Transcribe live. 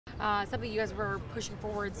something you guys were pushing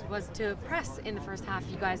forwards was to press in the first half.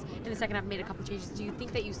 You guys in the second half made a couple changes. Do you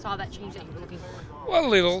think that you saw that change that you were looking for? Well, a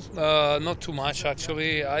little, not too much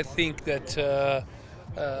actually. I think that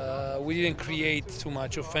we didn't create too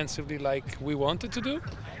much offensively like we wanted to do.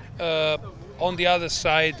 On the other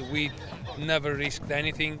side, we never risked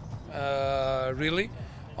anything really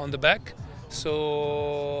on the back.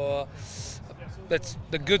 So that's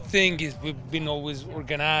the good thing is we've been always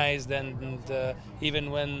organized, and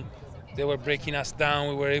even when they were breaking us down,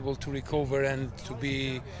 we were able to recover and to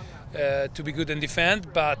be good and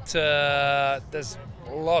defend. But there's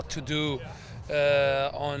a lot to do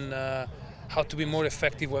on how to be more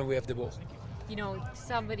effective when we have the ball. You know,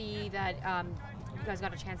 somebody that you guys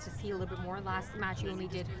got a chance to see a little bit more. Last match you only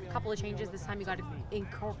did a couple of changes. This time you got to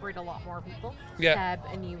incorporate a lot more people. Yeah. Seb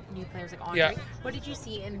and new players like Andre. Yeah. What did you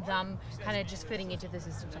see in them kind of just fitting into the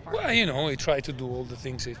system so far? Well, you know, he tried to do all the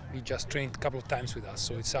things. He just trained a couple of times with us,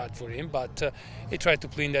 so it's hard for him. But he tried to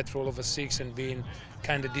play in that role of a 6 and being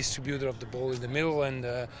kind of distributor of the ball in the middle and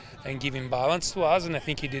giving balance to us. And I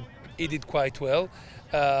think he did quite well.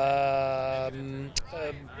 The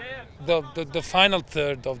final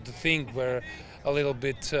third of the thing were a little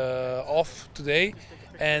bit off today,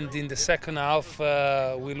 and in the second half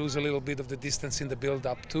we lose a little bit of the distance in the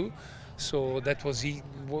build-up too. So that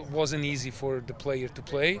wasn't easy for the player to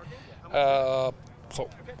play. So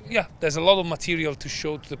yeah, there's a lot of material to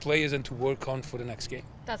show to the players and to work on for the next game.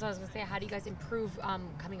 That's what I was going to say. How do you guys improve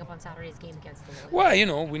coming up on Saturday's game against the Lily? Well, you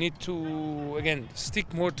know, we need to, again,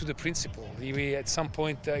 stick more to the principle. We at some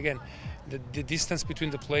point, again, the distance between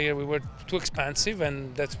the player, we were too expansive,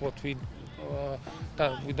 and that's what we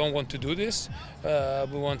don't want to do this.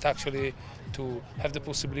 We want actually to have the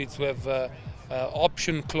possibility to have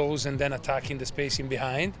option close and then attacking the space in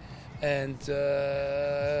behind. And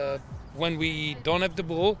when we don't have the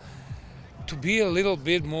ball, to be a little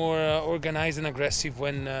bit more organized and aggressive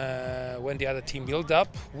when the other team build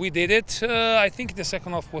up. We did it. I think the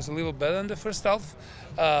second half was a little better than the first half,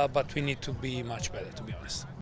 but we need to be much better, to be honest.